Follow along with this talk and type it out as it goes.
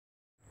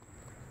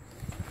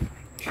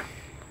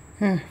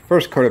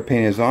First coat of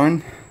paint is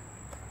on.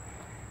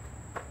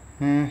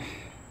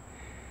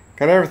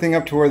 Got everything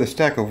up to where the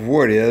stack of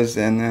wood is,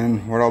 and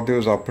then what I'll do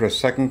is I'll put a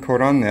second coat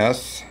on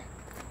this.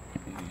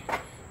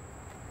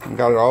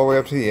 Got it all the way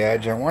up to the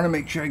edge. I want to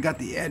make sure I got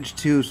the edge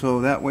too,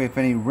 so that way if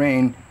any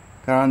rain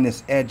got on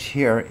this edge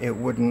here, it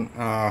wouldn't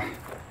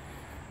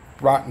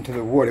rot into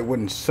the wood. It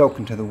wouldn't soak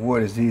into the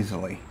wood as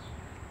easily.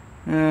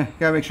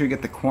 Gotta make sure you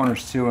get the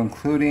corners too,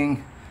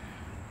 including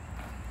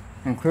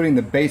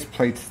the base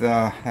plates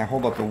that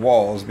hold up the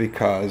walls,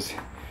 because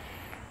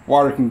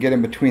water can get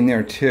in between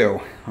there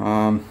too.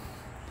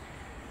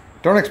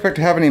 Don't expect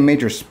to have any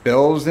major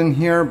spills in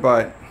here,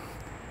 but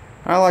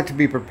I like to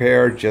be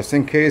prepared just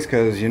in case,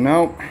 because you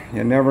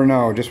never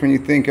know. Just when you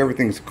think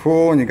everything's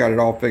cool and you got it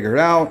all figured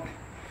out,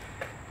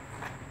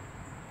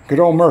 good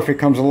old Murphy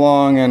comes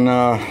along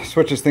and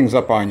switches things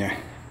up on you.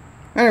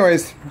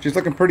 Anyways, she's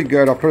looking pretty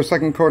good. I'll put a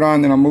second coat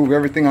on, then I'll move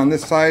everything on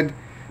this side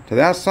to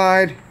that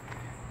side.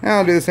 And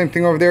I'll do the same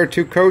thing over there,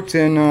 2 coats,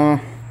 and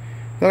then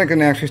I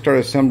can actually start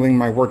assembling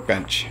my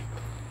workbench.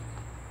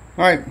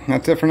 Alright,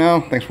 that's it for now.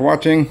 Thanks for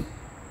watching.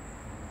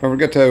 Don't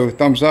forget to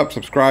thumbs up,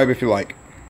 subscribe if you like.